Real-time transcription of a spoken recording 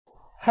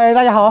嗨，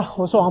大家好，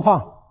我是王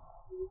胖。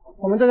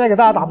我们正在给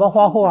大家打包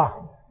花货啊。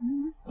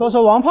都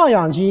说王胖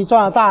养鸡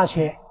赚了大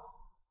钱，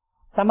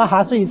咱们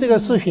还是以这个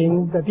视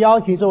频的标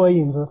题作为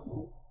引子。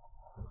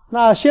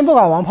那先不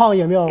管王胖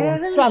有没有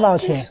赚到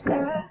钱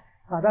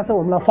啊，但是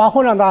我们的发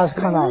货量大家是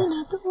看到了，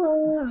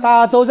大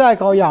家都在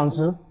搞养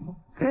殖。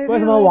为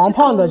什么王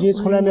胖的鸡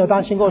从来没有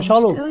担心过销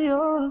路？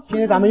今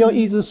天咱们用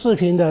一支视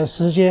频的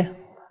时间，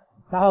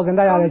然后跟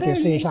大家来解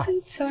释一下，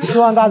希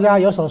望大家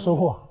有所收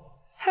获。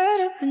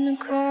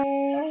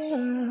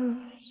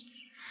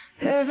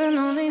Heaven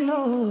only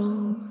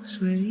knows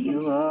where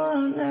you are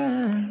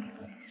now.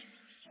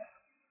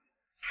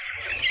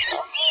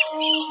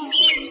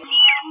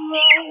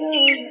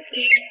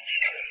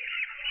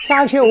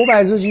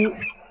 3500只鸡，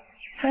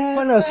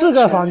分了4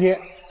个房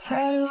间，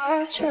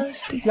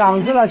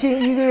养殖了近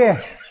1个月，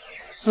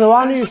死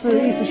亡率是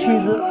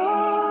17只。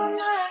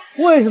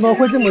为什么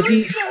会这么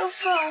低？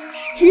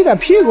鸡的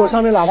屁股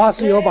上面哪怕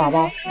是有粑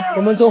粑，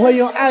我们都会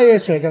用艾叶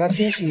水给它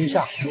清洗一下，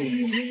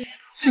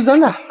是真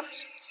的。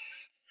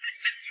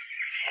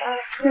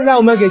现在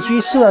我们给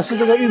鸡吃的是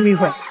这个玉米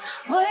粉，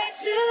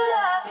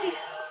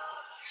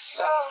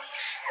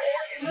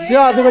只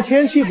要这个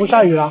天气不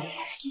下雨了，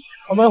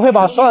我们会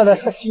把所有的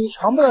鸡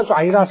全部都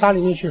转移到山里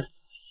面去。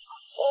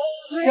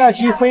现在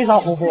鸡非常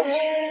活泼，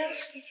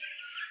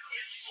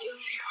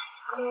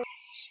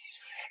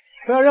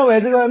不要认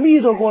为这个密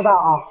度过大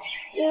啊。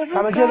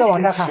咱们接着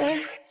往下看。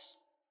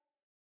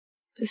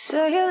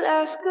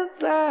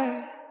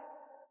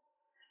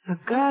I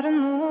gotta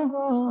move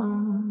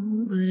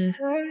on, but it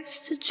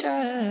hurts to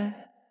try.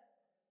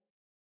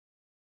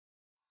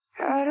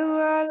 How do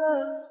I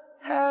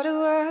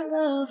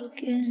love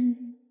again?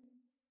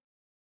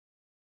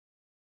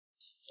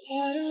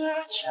 How do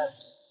I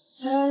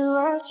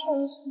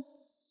trust?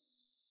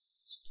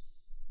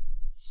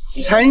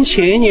 从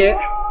前年，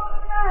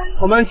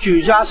我们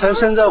举家从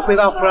深圳回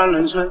到湖南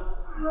农村，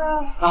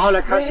然后呢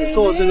开始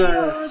做这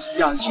个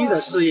养鸡的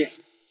事业。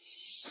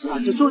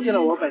就注定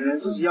了我本人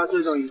自己要做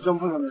这种与众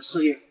不同的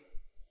事业。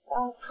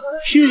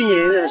去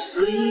年的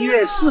11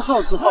月4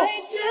号之后，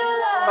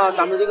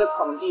咱们这个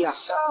场地啊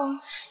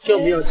就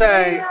没有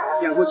再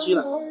养过鸡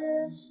了。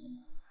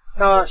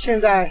那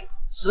现在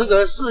时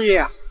隔4月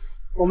啊，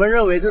我们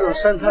认为这种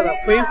生态的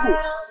恢复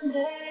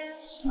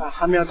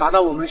还没有达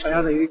到我们想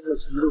要的一个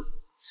程度。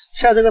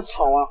现在这个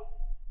草啊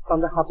长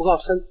得还不够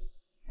深，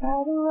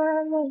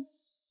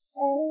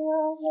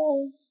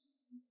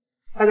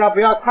大家不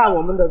要看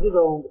我们的这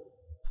种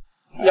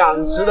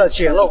养殖的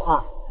简陋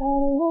啊，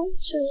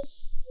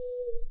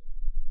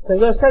整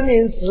个森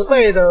林植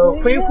被的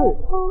恢复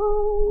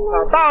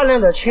大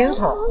量的青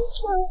草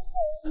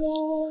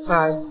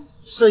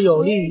是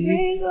有利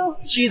于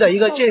鸡的一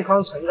个健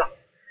康成长。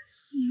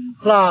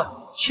那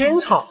青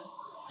草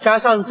加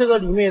上这个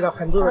里面的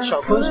很多的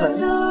小昆虫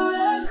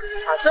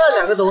这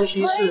2个东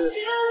西是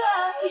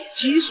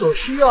鸡所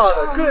需要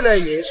的各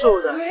类元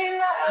素的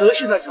核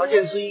心的条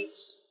件之一。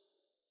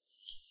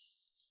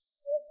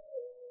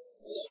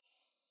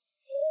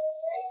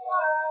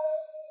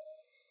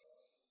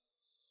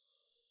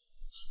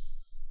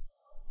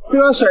这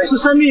个水是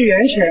生命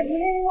源泉，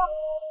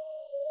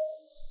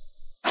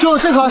就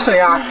这口水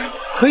啊，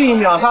可以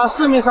秒杀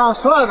市面上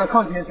所有的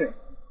矿泉水。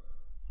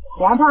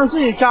王胖自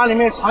己家里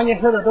面常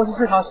年喝的都是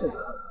这口水。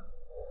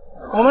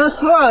我们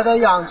所有的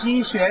养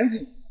鸡选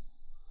址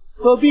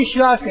都必须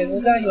要选择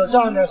在有这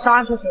样的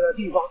山泉水的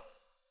地方。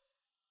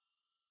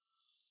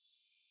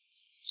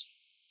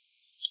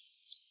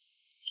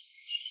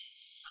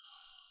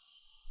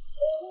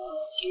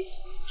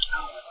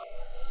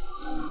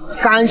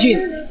干净、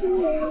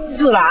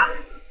自然、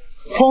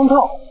通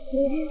透。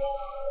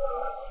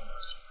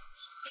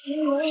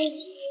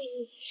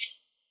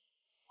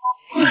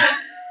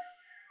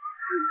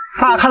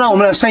大家看到我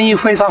们的生意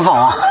非常好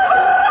啊，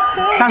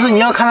但是你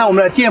要看到我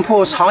们的店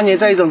铺常年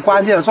在一种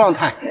关闭的状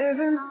态。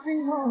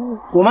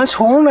我们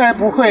从来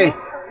不会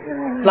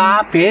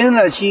拿别人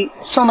的鸡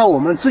上到我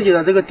们自己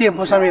的这个店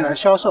铺上面来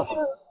销售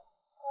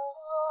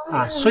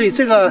所以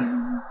这个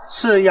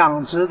是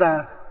养殖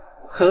的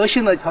核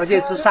心的条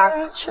件之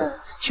3，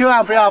千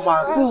万不要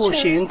把不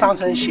行当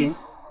成行，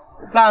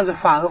那样子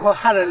反而会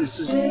害了你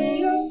自己。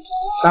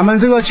咱们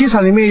这个鸡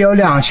场里面有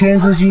2000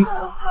只鸡，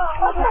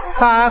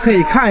大家可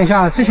以看一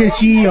下这些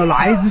鸡有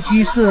哪一只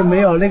鸡是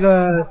没有那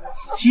个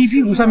鸡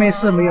屁股上面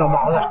是没有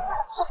毛的。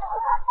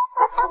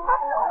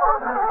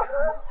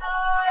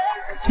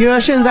因为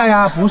现在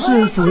呀不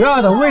是主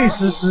要的喂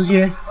食时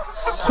间，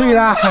所以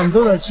呢很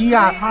多的鸡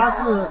呀它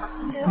是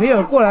没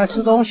有过来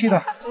吃东西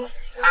的。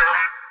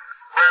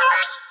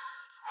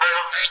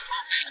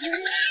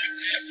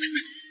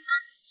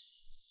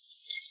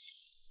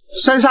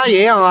深山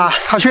野养啊，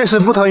它确实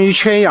不同于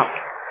圈养。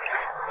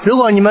如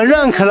果你们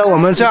认可了我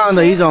们这样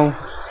的一种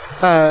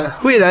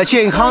未来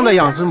健康的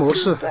养殖模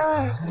式，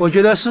我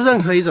觉得是认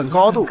可的一种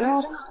高度。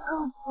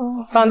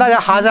当大家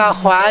还在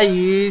怀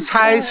疑、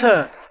猜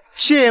测、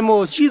羡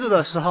慕、嫉妒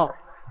的时候，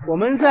我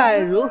们在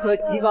如何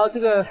提高这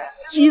个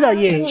鸡的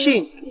野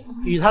性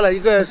与它的一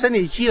个生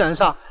理机能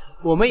上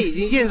我们已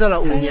经验证了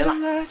5年了。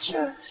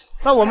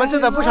那我们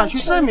真的不想去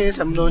证明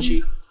什么东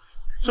西。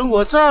中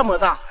国这么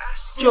大，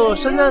就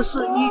深圳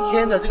市一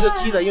天的这个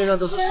鸡的用量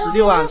都是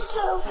16万只，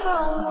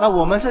那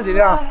我们这里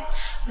量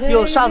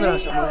又算得了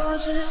什么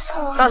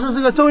呢？但是这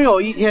个终有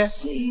一天，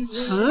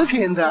食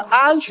品的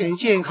安全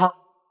健康，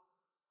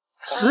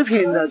食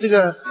品的这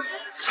个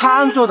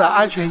餐桌的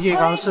安全健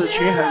康是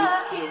权衡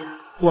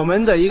我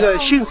们的一个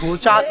幸福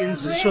家庭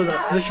指数的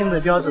核心的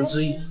标准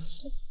之一。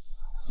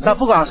那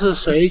不管是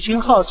谁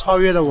今后超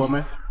越了我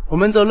们，我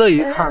们都乐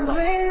于看到。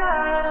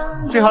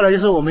最后呢，就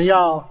是我们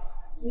要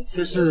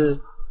就是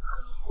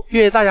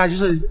愿大家就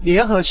是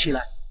联合起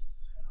来，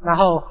然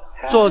后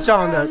做这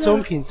样的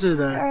中品质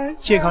的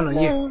健康农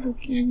业。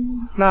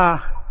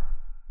那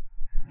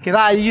给大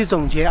家一句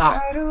总结啊，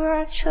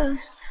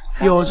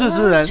有志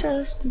之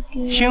人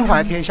心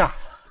怀天下。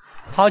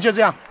好，就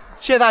这样，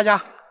谢谢大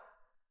家。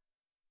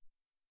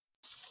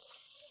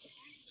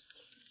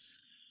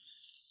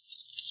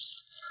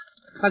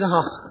大家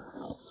好，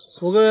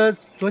我哥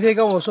昨天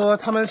跟我说，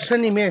他们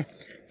村里面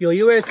有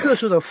一位特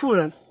殊的妇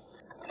人，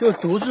就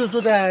独自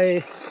住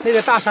在那个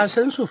大山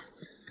深处，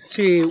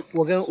所以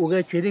我跟我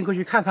哥决定过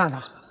去看看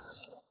他。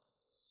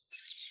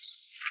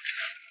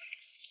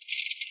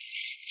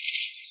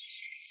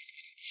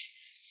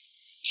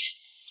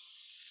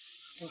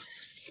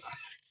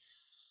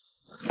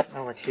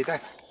让我期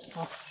待。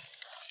好。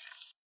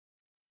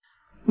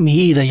米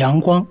易的阳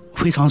光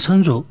非常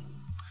充足，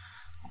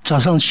早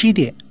上7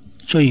点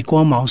就已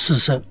光芒四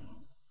射。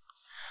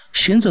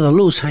行走的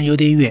路程有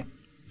点远，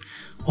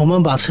我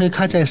们把车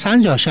开在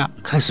山脚下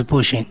开始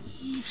步行，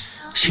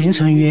行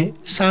程约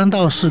3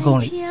到4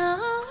公里。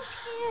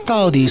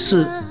到底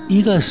是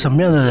一个什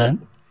么样的人，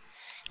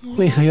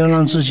为何要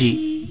让自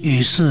己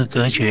与世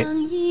隔绝？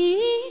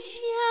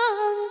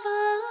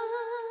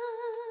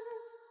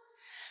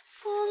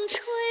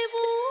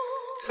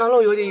山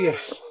路有点远，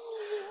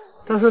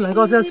但是能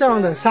够在这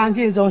样的山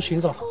涧中行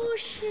走，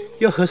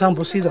又何尝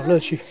不是一种乐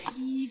趣？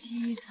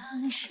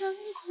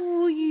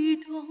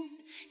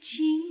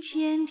请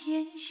见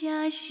天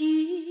下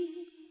喜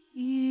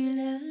与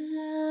乐，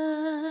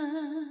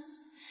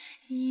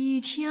一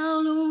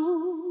条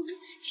路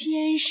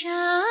千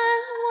山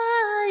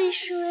万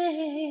水，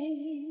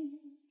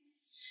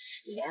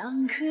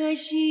两颗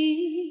心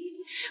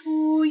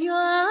无怨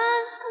无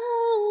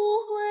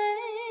悔，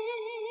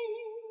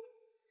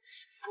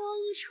风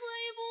吹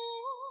不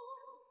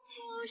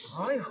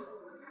走。哎呀，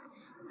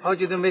好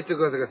久都没走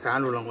过这个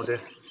山路了，我都。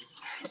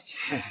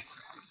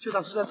就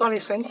当是在锻炼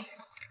身体。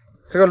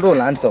这个路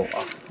难走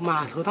啊，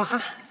满头大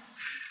汗。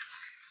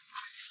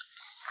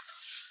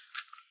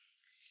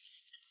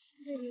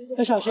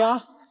要小心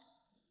啊！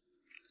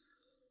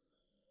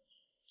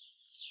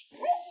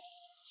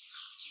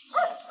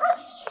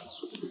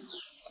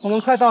我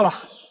们快到了，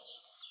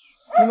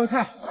你们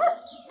看，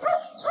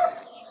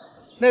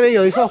那边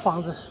有一所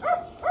房子，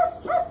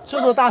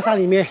这座大山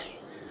里面，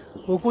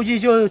我估计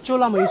就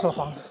那么一所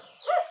房子。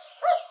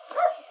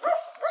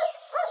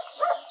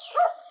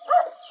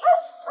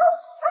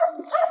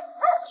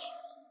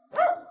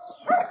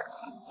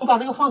我把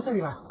这个放这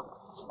里吧，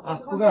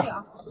啊，顾哥，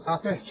啊，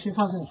对，先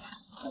放这里。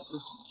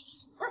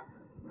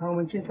然后我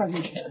们先上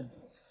去。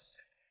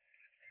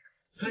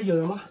还有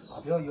人吗？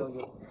有，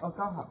哦，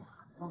刚好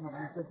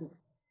在这里。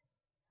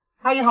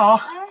阿姨好。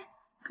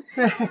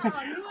哎，好，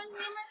你们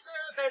是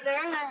在这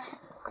儿呢？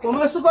我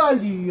们是过来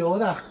旅游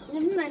的。你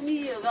们来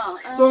旅游的？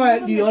对，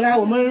旅游呢，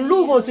我们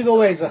路过这个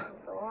位置，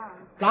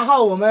然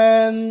后我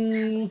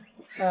们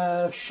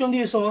兄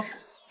弟说，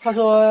他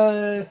说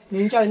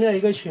您家里面有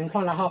一个情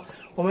况，然后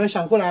我们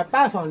想过来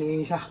拜访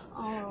您一下。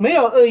哦。没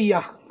有恶意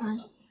啊。嗯。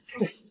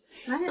对。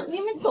那你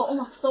们坐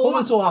嘛，我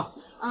们坐啊。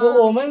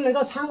我们能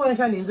够参观一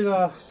下您这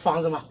个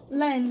房子吗？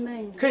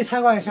能。可以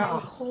参观一下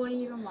啊。可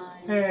以了嘛？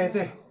哎，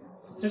对，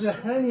就是，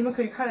你们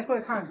可以过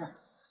来看一下。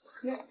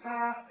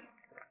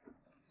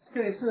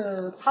这里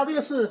是，它这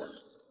个是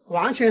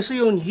完全是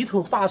用泥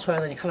土扒出来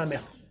的，你看到没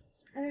有？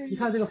你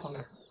看这个房子，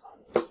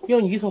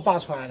用泥土扒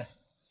出来的。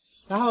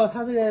然后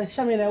它这个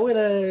下面呢，为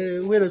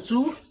了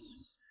猪，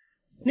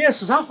那个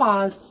四川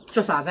话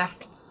叫啥子？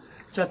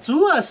叫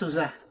猪儿是不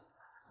是？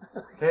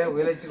对，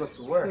为了几个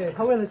猪儿。对，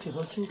他为了几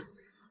头猪。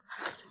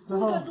然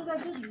后都在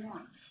这里面。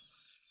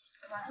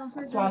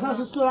晚上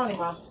是睡那里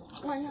吗？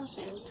晚上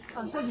睡，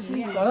睡里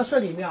面。晚上睡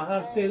里面啊？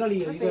对，那里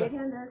有一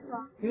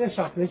个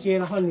小隔间，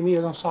然后里面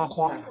有张沙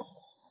发。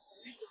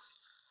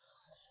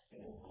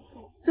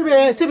这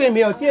边没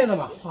有电的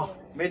嘛？啊，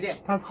没电，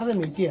它这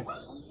没电。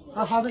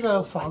那它这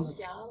个房子，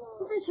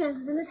这全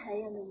是真的太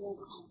阳能的。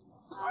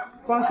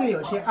光线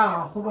有些暗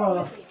啊，不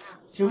过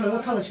就能够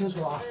看得清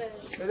楚啊。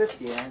这个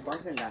电光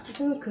线暗。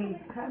这个可以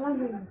看那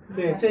个。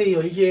对，这里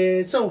有一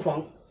些正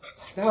房，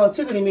然后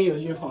这个里面有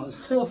一间房子，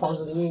这个房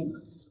子里面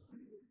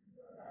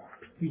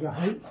比较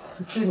黑，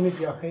这里面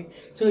比较黑，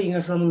这个应该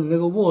是他们的那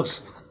个卧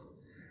室。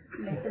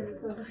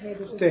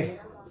对，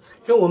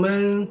就我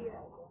们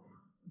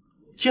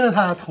经了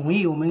他的同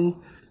意，我们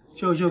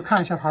就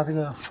看一下他这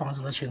个房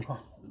子的情况。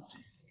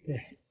对，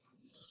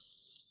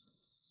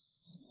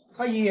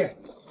阿姨，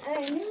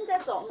哎，你们在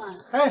做嘛？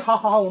哎，好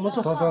好好，我们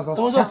坐，走，我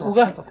们坐，虎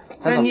哥，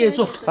哎，你也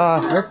坐。啊，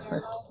没事。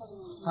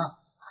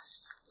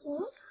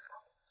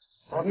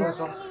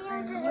走。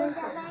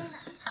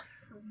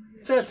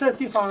这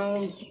地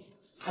方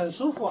很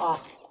舒服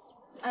啊，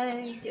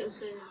哎，就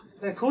是，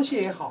对，空气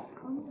也好。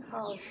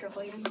好适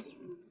合养殖。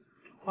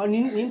哦，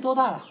您多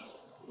大了？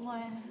我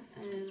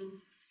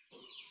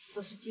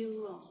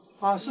49了。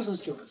啊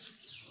，49。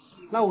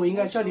那我应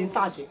该叫您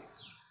大姐。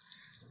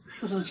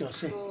49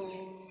岁。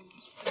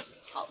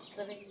好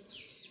之类的。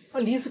那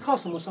您是靠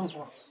什么生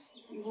活？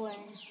我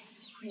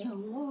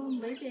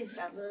没得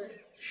啥子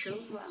收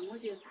入啊，我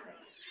就在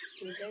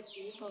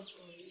地和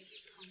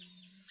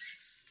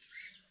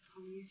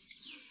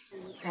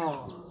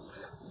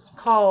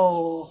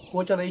靠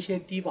国家的一些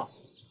低保。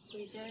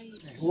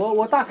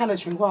我大概的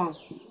情况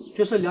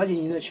就是了解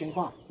您的情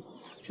况，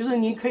就是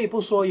您可以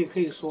不说也可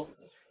以说，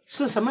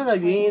是什么样的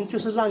原因，就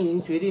是让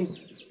您决定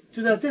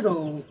就在这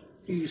种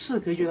与世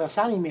隔绝的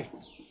山里面，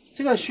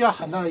这个需要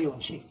很大的勇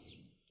气。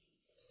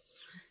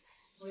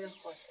我要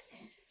活下去。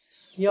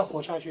你要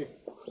活下去，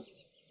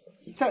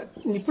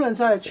你不能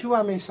再去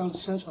外面生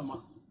存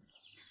吗？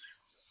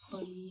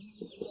可以，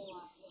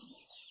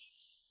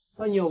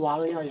那你有娃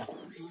了要养。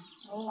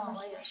我娃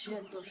娃也需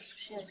要读书，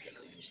需要这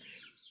个。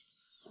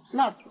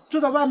那住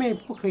在外面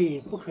不可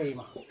以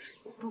吗？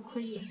不可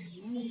以，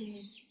因为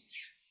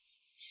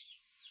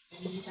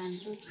一旦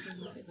走出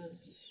这个，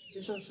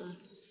就说是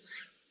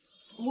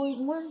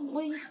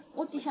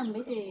我底下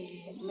没得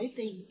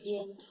一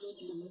点土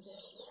地，没得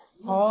事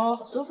情。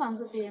哦。租房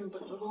子别人不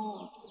租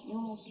我，因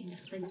为我病得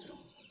很重，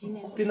今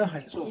年病得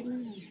很重，基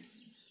本上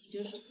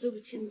就是走不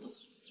起路，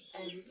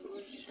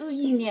都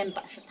1年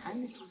半是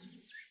瘫在床上。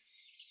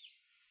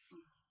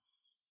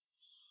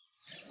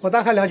我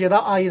大概了解到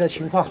阿姨的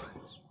情况。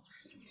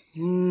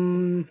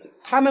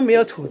他们没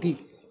有土地，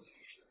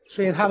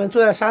所以他们住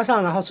在山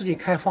上，然后自己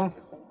开荒。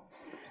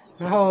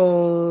然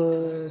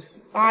后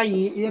阿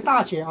姨一个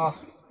大姐啊，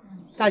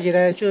大姐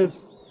呢就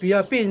比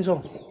较病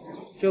重，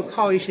就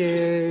靠一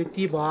些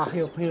低保啊，还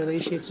有朋友的一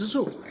些资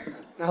助，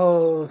然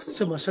后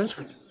这么生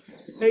存。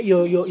哎，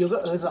有个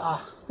儿子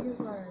啊，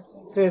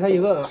对他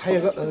还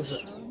有个儿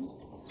子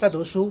在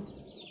读书。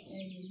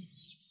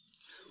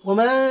我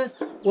们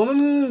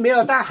没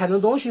有带很多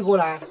东西过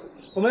来。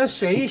我们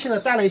随意性的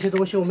带了一些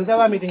东西，我们在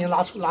外面给你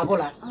拿过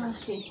来。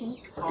谢谢。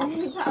好，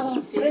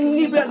谢谢。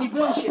你不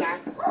用起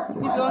来，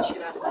你不用起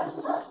来，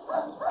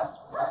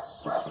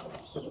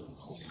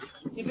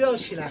你不用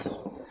起来。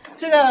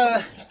这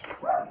个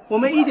我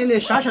们一点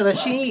点小小的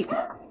心意，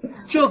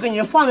就给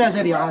您放在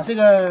这里啊。这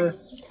个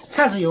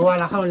菜籽油啊，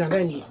然后2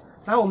袋米，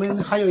然后我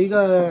们还有一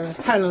个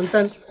太阳能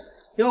灯，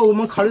因为我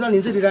们考虑到你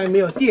这里呢没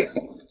有电，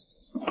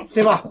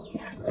对吧？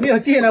没有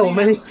电呢，我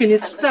们给你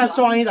再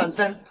装一盏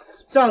灯，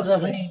这样子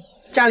你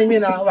家里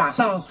面呢晚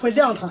上会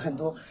亮堂很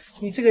多。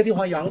你这个地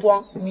方阳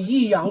光，你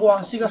一阳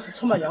光是一个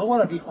充满阳光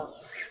的地方，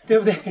对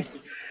不对？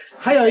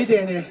还有一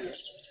点点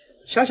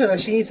小小的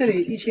心意，这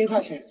里1000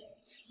块钱，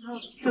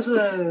这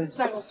是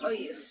再不好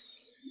意思，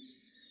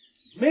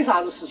没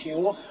啥子事情，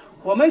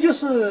我们就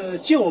是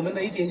尽我们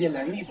的一点点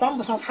能力，帮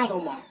不上太多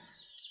忙，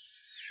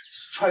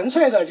纯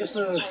粹的就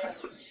是。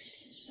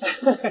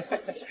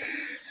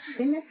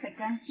真的太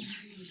感谢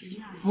你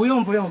了。不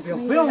用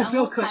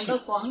客气。看到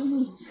光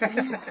明。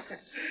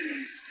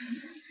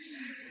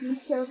你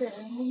晓得，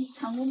你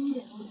看我们这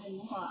种人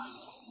的话。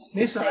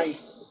没事阿姨，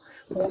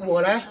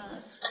我呢，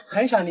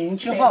很想您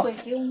今后。社会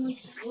给我们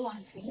希望。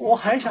我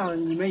很想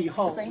你们以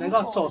后能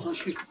够走出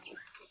去。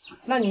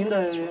那您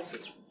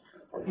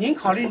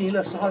考虑您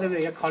的时候，对不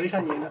对？也考虑一下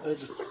您的儿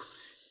子，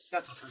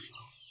要走出去，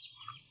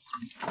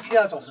一定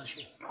要走出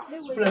去，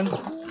不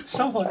能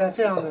生活在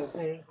这样的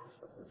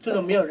这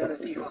种没有人的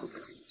地方。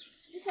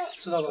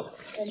知道吧？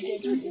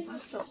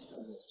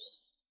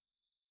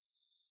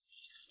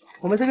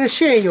我们这个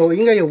线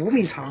应该有5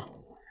米长，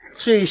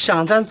所以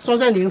想装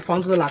在您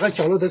房子的哪个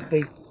角落都可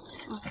以。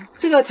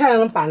这个太阳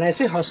能板呢，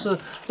最好是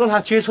让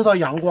它接触到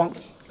阳光，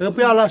而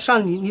不要让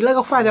像你那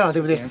个坏掉了，对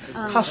不对？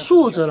它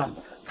竖着了，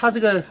它这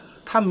个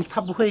它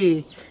不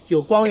会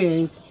有光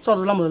源照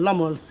的那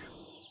么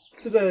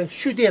这个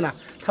蓄电呢，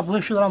它不会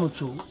蓄的那么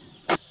足。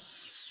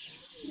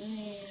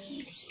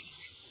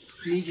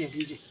理解。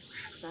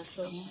咋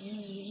说呢？因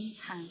为你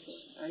残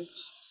疾儿子。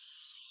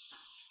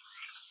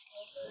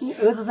你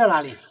儿子在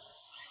哪里？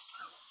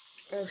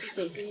儿子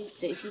这几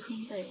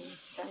天在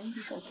山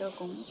底下找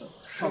工作。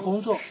找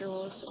工作。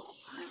15岁。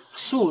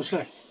15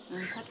岁。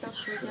他找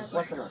暑假。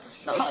我知道。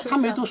他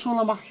没读书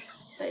了吗？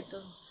在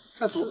读。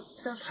他说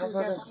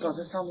在搞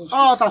这上面。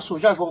哦，打暑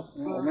假工。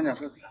我们2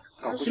个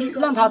搞过去。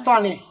让他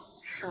锻炼。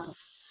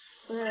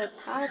不是，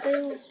他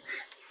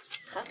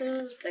都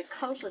在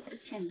考试之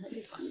前他就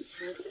放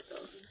弃了这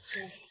个。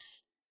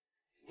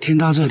听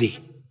到这里，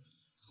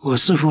我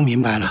似乎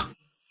明白了，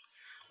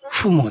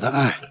父母的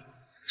爱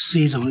是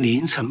一种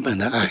零成本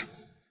的爱。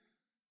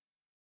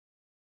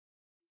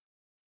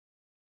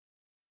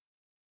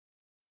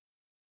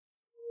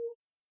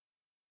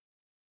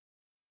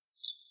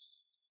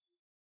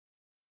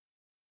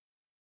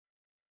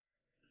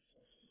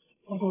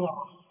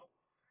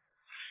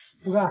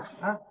五个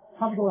啊，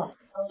差不多了。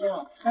差不多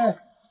了。哎，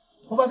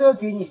我把这个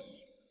给你。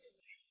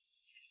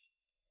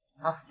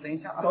好，等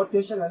一下啊。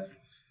丢下来了。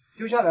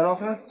丢下来了。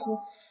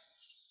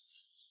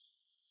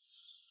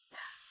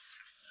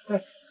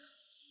对。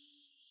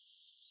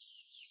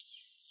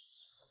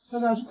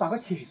现在去找个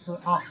铁丝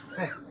啊。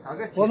哎，找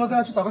个铁丝。我们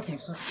刚才去找个铁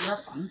丝。要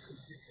绑起。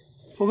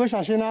虎哥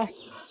小心呢。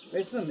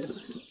没事。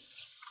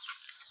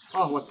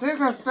哦，我这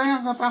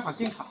样的办法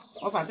更好，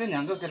我把这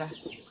2个给它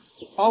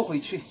包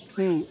回去。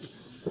嗯。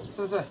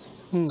是不是？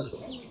嗯。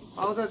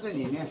包在这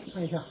里面。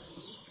看一下。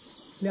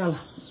亮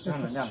了，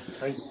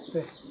可以。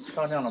对，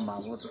照亮了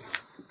满屋子。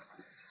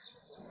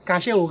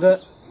感谢五哥，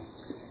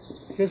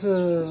就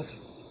是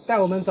带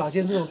我们找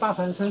见这种大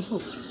山深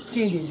处，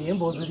尽点绵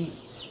薄之力。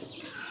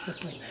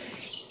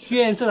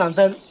愿这盏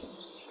灯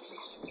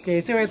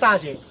给这位大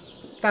姐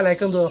带来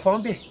更多的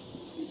方便，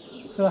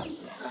是吧？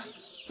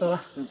走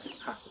了。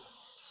好。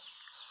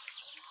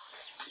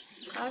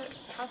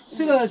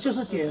这个就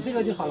是点这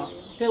个就好了，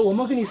对，我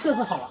们给你设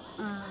置好了。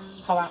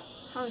好吧。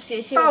好，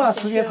谢谢。到了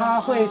时间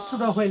它会自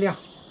动会亮。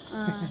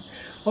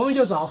我们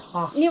就找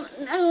啊。你们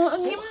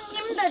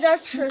在这儿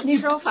吃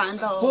饭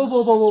都？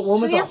不，我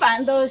们吃点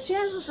饭都，虽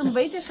然说是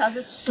没得啥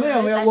子吃。没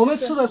有，我们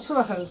吃的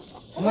很。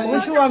我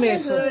们去外面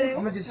吃。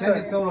我们就先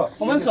去走了。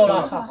我们走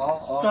了。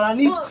好。走了，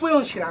你不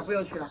用去了。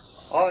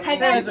哦，太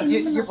干净，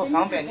你不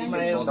方便，你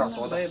没有。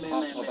走的。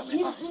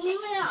你们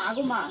那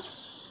个嘛？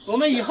我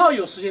们以后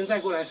有时间再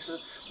过来吃。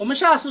我们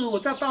下次如果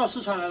再到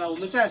四川来了，我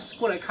们再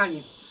过来看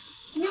你。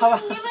好吧。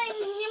你们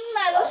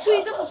来了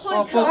水都不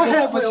喝。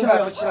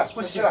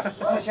不起来，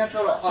我们先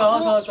走了。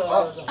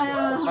走。哎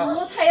呀，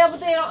我太要不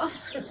得了。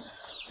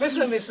没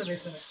事。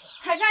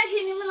太感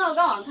谢你们了，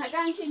嘎，太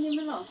感谢你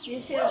们了，谢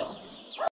谢。